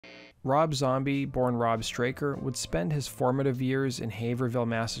Rob Zombie, born Rob Straker, would spend his formative years in Haverhill,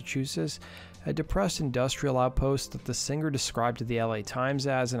 Massachusetts, a depressed industrial outpost that the singer described to the LA Times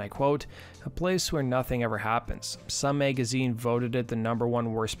as, and I quote, "a place where nothing ever happens. Some magazine voted it the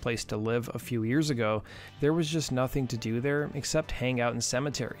 #1 worst place to live a few years ago. There was just nothing to do there except hang out in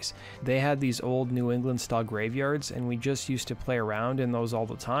cemeteries. They had these old New England-style graveyards, and we just used to play around in those all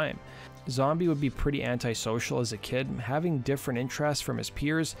the time." Zombie would be pretty antisocial as a kid, having different interests from his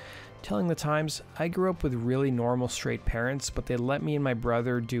peers, telling the Times, "I grew up with really normal straight parents, but they let me and my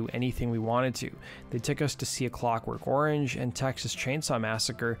brother do anything we wanted to. They took us to see A Clockwork Orange and Texas Chainsaw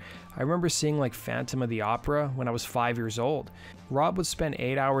Massacre. I remember seeing like Phantom of the Opera when I was 5 years old." Rob would spend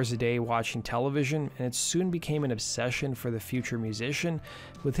 8 hours a day watching television, and it soon became an obsession for the future musician,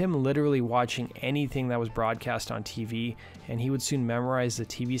 with him literally watching anything that was broadcast on TV, and he would soon memorize the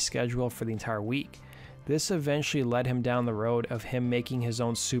TV schedule for the entire week. This eventually led him down the road of him making his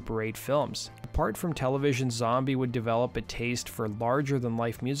own Super 8 films. Apart from television, Zombie would develop a taste for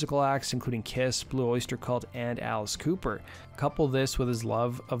larger-than-life musical acts, including Kiss, Blue Oyster Cult, and Alice Cooper. Couple this with his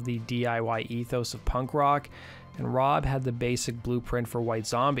love of the DIY ethos of punk rock, and Rob had the basic blueprint for White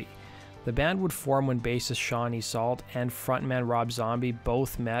Zombie. The band would form when bassist Sean Salt and frontman Rob Zombie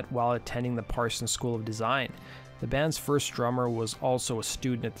both met while attending the Parsons School of Design. The band's first drummer was also a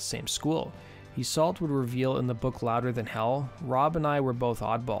student at the same school. Salt would reveal in the book Louder Than Hell, "Rob and I were both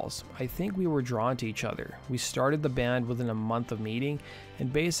oddballs. I think we were drawn to each other. We started the band within a month of meeting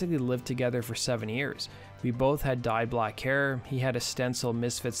and basically lived together for 7 years. We both had dyed black hair, he had a stencil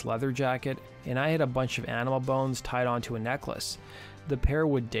Misfits leather jacket, and I had a bunch of animal bones tied onto a necklace." The pair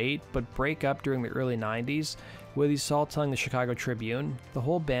would date, but break up during the early 90s, with Salt telling the Chicago Tribune, "The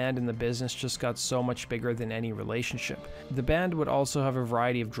whole band and the business just got so much bigger than any relationship." The band would also have a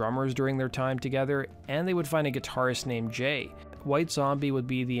variety of drummers during their time together, and they would find a guitarist named Jay. White Zombie would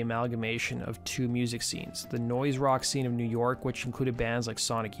be the amalgamation of two music scenes, the noise rock scene of New York, which included bands like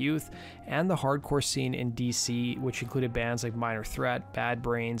Sonic Youth, and the hardcore scene in DC, which included bands like Minor Threat, Bad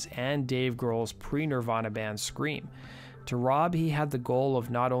Brains, and Dave Grohl's pre-Nirvana band Scream. To Rob, he had the goal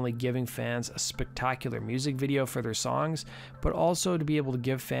of not only giving fans a spectacular music video for their songs, but also to be able to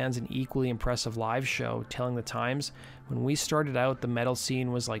give fans an equally impressive live show, telling the Times, "When we started out, the metal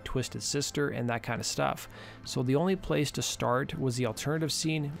scene was like Twisted Sister and that kind of stuff. So the only place to start was the alternative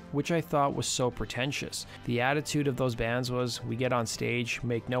scene, which I thought was so pretentious. The attitude of those bands was, we get on stage,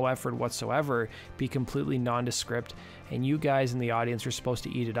 make no effort whatsoever, be completely nondescript, and you guys in the audience are supposed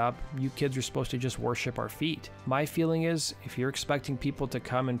to eat it up. You kids are supposed to just worship our feet. My feeling is, if you're expecting people to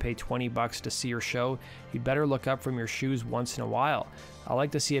come and pay $20 to see your show, you'd better look up from your shoes once in a while. I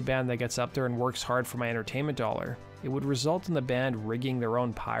like to see a band that gets up there and works hard for my entertainment dollar." It would result in the band rigging their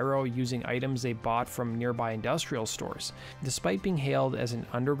own pyro using items they bought from nearby industrial stores. Despite being hailed as an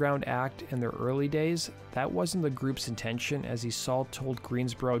underground act in their early days, that wasn't the group's intention, as Salt told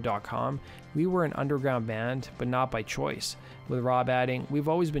Greensboro.com, "We were an underground band, but not by choice," with Rob adding, "We've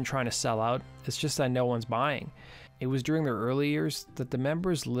always been trying to sell out, it's just that no one's buying." It was during their early years that the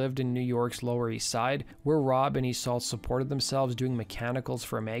members lived in New York's Lower East Side, where Rob and Salt supported themselves doing mechanicals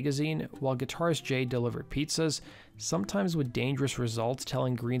for a magazine, while guitarist Jay delivered pizzas, sometimes with dangerous results,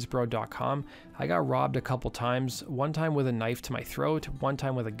 telling Greensboro.com, "I got robbed a couple times, one time with a knife to my throat, one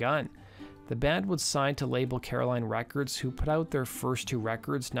time with a gun." The band would sign to label Caroline Records, who put out their first two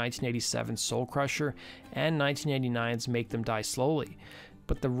records, 1987's Soul Crusher and 1989's Make Them Die Slowly.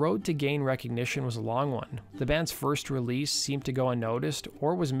 But the road to gain recognition was a long one. The band's first release seemed to go unnoticed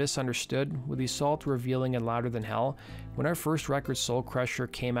or was misunderstood, with Salt revealing in Louder Than Hell, "When our first record, Soul Crusher,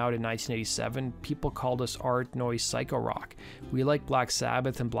 came out in 1987, people called us art, noise, psycho rock. We liked Black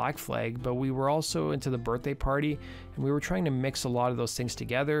Sabbath and Black Flag, but we were also into the Birthday Party, and we were trying to mix a lot of those things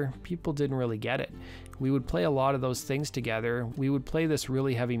together. People didn't really get it. We would play a lot of those things together. We would play this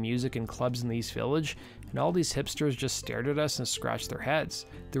really heavy music in clubs in the East Village, and all these hipsters just stared at us and scratched their heads."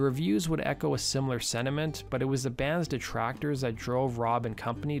 The reviews would echo a similar sentiment, but it was the band's detractors that drove Rob and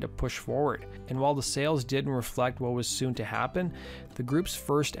company to push forward. And while the sales didn't reflect what was soon to happen, the group's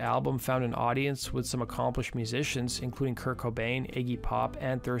first album found an audience with some accomplished musicians, including Kurt Cobain, Iggy Pop,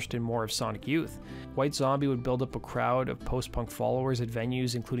 and Thurston Moore of Sonic Youth. White Zombie would build up a crowd of post-punk followers at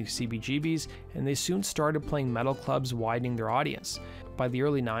venues including CBGB's, and they soon started playing metal clubs, widening their audience. By the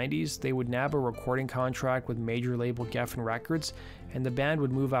early 90s, they would nab a recording contract with major label Geffen Records, and the band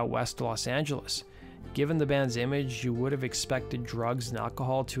would move out west to Los Angeles. Given the band's image, you would have expected drugs and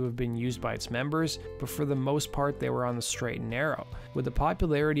alcohol to have been used by its members, but for the most part they were on the straight and narrow. With the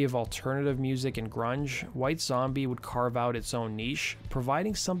popularity of alternative music and grunge, White Zombie would carve out its own niche,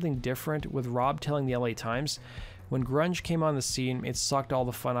 providing something different, with Rob telling the LA Times, When grunge came on the scene, it sucked all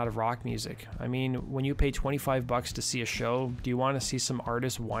the fun out of rock music. I mean, when you pay $25 to see a show, do you want to see some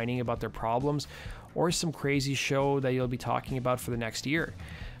artists whining about their problems, or some crazy show that you'll be talking about for the next year?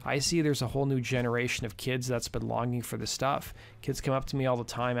 I see there's a whole new generation of kids that's been longing for this stuff. Kids come up to me all the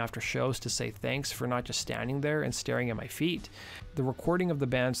time after shows to say thanks for not just standing there and staring at my feet. The recording of the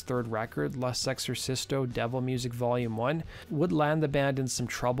band's third record, Los Exorcisto Devil Music Volume 1, would land the band in some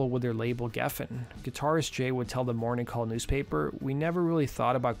trouble with their label Geffen. Guitarist Jay would tell the Morning Call newspaper, "We never really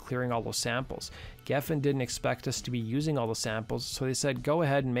thought about clearing all those samples. Geffen didn't expect us to be using all the samples, so they said, go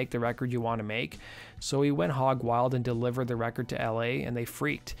ahead and make the record you want to make." So he went hog wild and delivered the record to LA, and they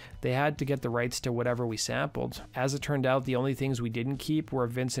freaked. They had to get the rights to whatever we sampled. As it turned out, the only things we didn't keep were a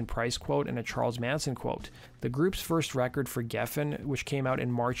Vincent Price quote and a Charles Manson quote. The group's first record for Geffen, which came out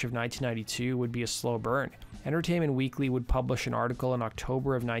in March of 1992, would be a slow burn. Entertainment Weekly would publish an article in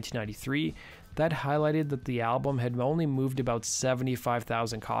October of 1993 that highlighted that the album had only moved about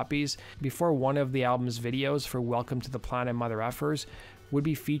 75,000 copies before one of the album's videos for Welcome to the Planet Mother Effers would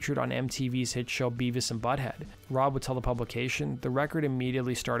be featured on MTV's hit show Beavis and Butthead. Rob would tell the publication, "The record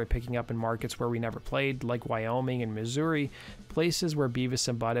immediately started picking up in markets where we never played, like Wyoming and Missouri, places where Beavis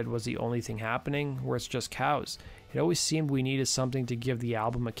and Butthead was the only thing happening, where it's just cows. It always seemed we needed something to give the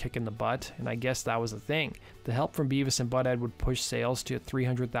album a kick in the butt, and I guess that was the thing. The help from Beavis and Butthead would push sales to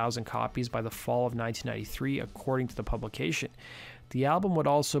 300,000 copies by the fall of 1993, according to the publication. The album would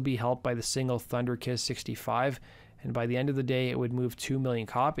also be helped by the single Thunder Kiss 65, and by the end of the day, it would move 2 million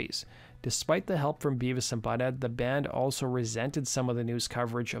copies. Despite the help from Beavis and Butthead, the band also resented some of the news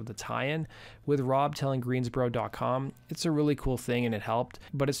coverage of the tie-in, with Rob telling Greensboro.com, "It's a really cool thing and it helped,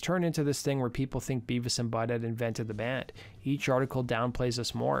 but it's turned into this thing where people think Beavis and Butthead invented the band. Each article downplays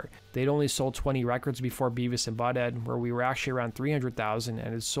us more. They'd only sold 20 records before Beavis and Butthead, where we were actually around 300,000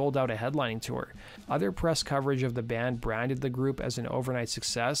 and had sold out a headlining tour." Other press coverage of the band branded the group as an overnight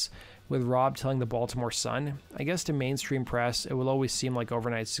success, with Rob telling the Baltimore Sun, "I guess to mainstream press, it will always seem like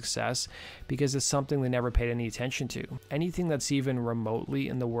overnight success because it's something they never paid any attention to. Anything that's even remotely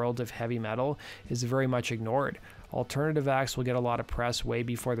in the world of heavy metal is very much ignored. Alternative acts will get a lot of press way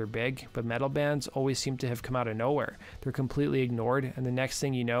before they're big, but metal bands always seem to have come out of nowhere. They're completely ignored, and the next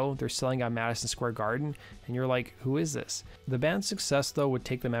thing you know, they're selling out Madison Square Garden, and you're like, who is this?" The band's success, though, would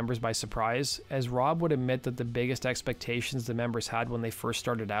take the members by surprise, as Rob would admit that the biggest expectations the members had when they first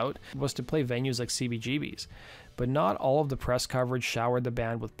started out was to play venues like CBGB's. But not all of the press coverage showered the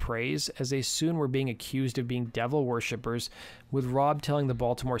band with praise, as they soon were being accused of being devil worshippers, with Rob telling the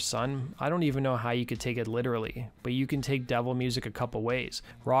Baltimore Sun, "I don't even know how you could take it literally, but you can take devil music a couple ways.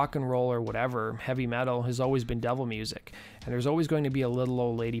 Rock and roll or whatever, heavy metal has always been devil music, and there's always going to be a little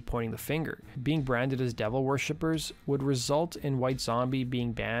old lady pointing the finger." Being branded as devil worshippers would result in White Zombie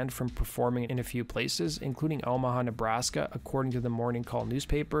being banned from performing in a few places, including Omaha, Nebraska, according to the Morning Call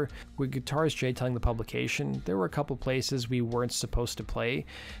newspaper, with guitarist Jay telling the publication, "There were a couple places we weren't supposed to play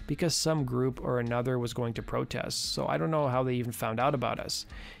because some group or another was going to protest, so I don't know how they even found out about us."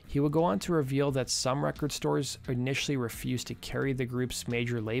 He would go on to reveal that some record stores initially refused to carry the group's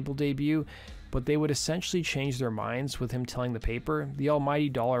major label debut, but they would essentially change their minds, with him telling the paper, "The almighty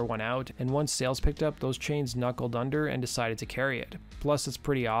dollar went out, and once sales picked up, those chains knuckled under and decided to carry it. Plus, it's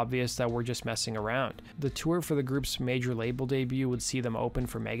pretty obvious that we're just messing around." The tour for the group's major label debut would see them open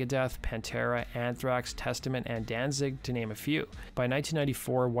for Megadeth, Pantera, Anthrax, Testament, and Danzig, to name a few. By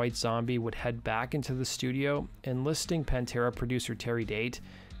 1994, White Zombie would head back into the studio, enlisting Pantera producer Terry Date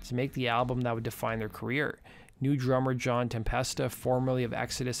to make the album that would define their career. New drummer John Tempesta, formerly of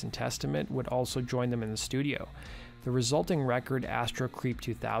Exodus and Testament, would also join them in the studio. The resulting record, Astro Creep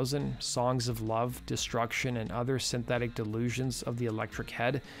 2000, Songs of Love, Destruction, and Other Synthetic Delusions of the Electric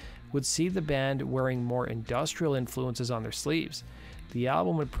Head, would see the band wearing more industrial influences on their sleeves. The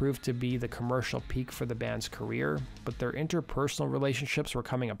album would prove to be the commercial peak for the band's career, but their interpersonal relationships were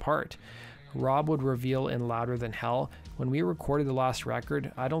coming apart. Rob would reveal in Louder Than Hell, "When we recorded the last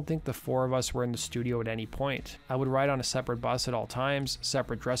record, I don't think the four of us were in the studio at any point. I would ride on a separate bus at all times,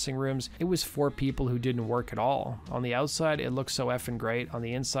 separate dressing rooms. It was four people who didn't work at all. On the outside, it looked so effing great. On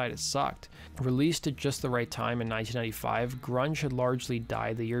the inside, it sucked." Released at just the right time in 1995, grunge had largely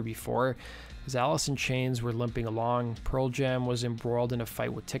died the year before, as Alice in Chains were limping along, Pearl Jam was embroiled in a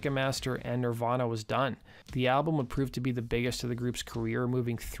fight with Ticketmaster, and Nirvana was done. The album would prove to be the biggest of the group's career,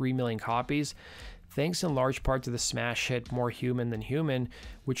 moving 3 million copies, thanks in large part to the smash hit More Human Than Human,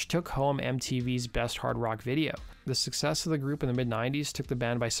 which took home MTV's Best Hard Rock Video. The success of the group in the mid-90s took the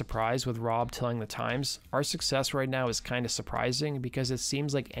band by surprise, with Rob telling the Times, "Our success right now is kind of surprising because it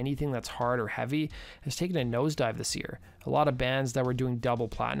seems like anything that's hard or heavy has taken a nosedive this year. A lot of bands that were doing double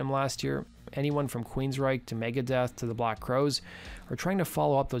platinum last year, anyone from Queensryche to Megadeth to the Black Crowes, are trying to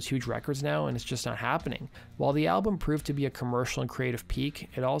follow up those huge records now, and it's just not happening. While the album proved to be a commercial and creative peak,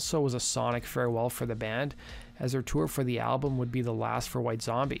 it also was a sonic farewell for the band, as their tour for the album would be the last for White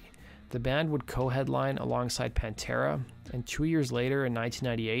Zombie. The band would co-headline alongside Pantera, and 2 years later, in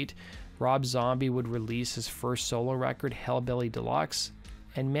 1998, Rob Zombie would release his first solo record, Hellbilly Deluxe,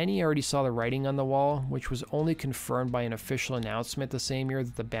 and many already saw the writing on the wall, which was only confirmed by an official announcement the same year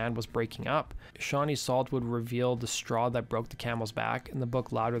that the band was breaking up. Shawnee Salt would reveal the straw that broke the camel's back in the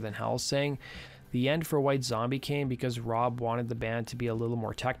book Louder Than Hell, saying, "The end for White Zombie came because Rob wanted the band to be a little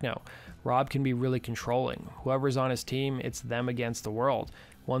more techno. Rob can be really controlling. Whoever's on his team, it's them against the world.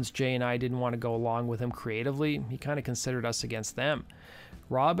 Once Jay and I didn't want to go along with him creatively, he kind of considered us against them."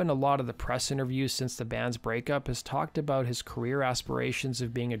 Rob, in a lot of the press interviews since the band's breakup, has talked about his career aspirations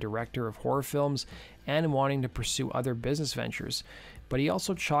of being a director of horror films and wanting to pursue other business ventures, but he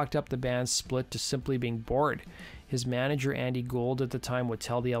also chalked up the band's split to simply being bored. His manager Andy Gould at the time would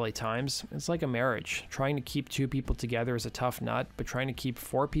tell the LA Times, "It's like a marriage. Trying to keep two people together is a tough nut, but trying to keep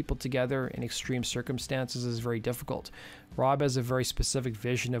four people together in extreme circumstances is very difficult." Rob has a very specific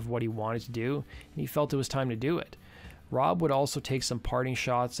vision of what he wanted to do, and he felt it was time to do it. Rob would also take some parting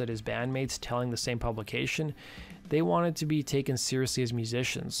shots at his bandmates, telling the same publication they wanted to be taken seriously as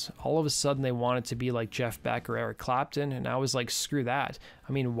musicians. All of a sudden they wanted to be like Jeff Beck or Eric Clapton, and I was like, screw that.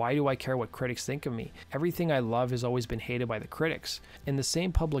 I mean, why do I care what critics think of me? Everything I love has always been hated by the critics. In the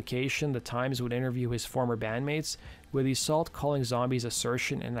same publication, the Times would interview his former bandmates, with the Salt calling Zombie's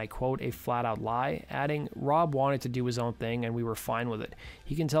assertion, and I quote, "a flat-out lie," adding, "Rob wanted to do his own thing and we were fine with it.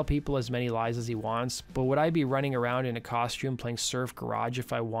 He can tell people as many lies as he wants, but would I be running around in a costume playing Surf Garage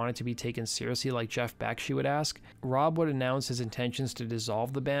if I wanted to be taken seriously like Jeff Beck?" she would ask. Rob would announce his intentions to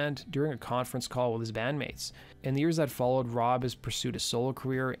dissolve the band during a conference call with his bandmates. In the years that followed, Rob has pursued a solo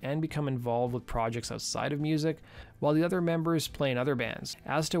career and become involved with projects outside of music, while the other members play in other bands.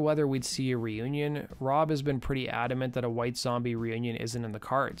 As to whether we'd see a reunion, Rob has been pretty adamant that a White Zombie reunion isn't in the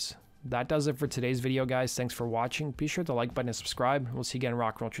cards. That does it for today's video, guys. Thanks for watching. Be sure to like button and subscribe. We'll see you again in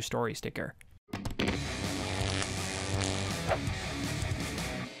Rock and Roll True Stories. Take care.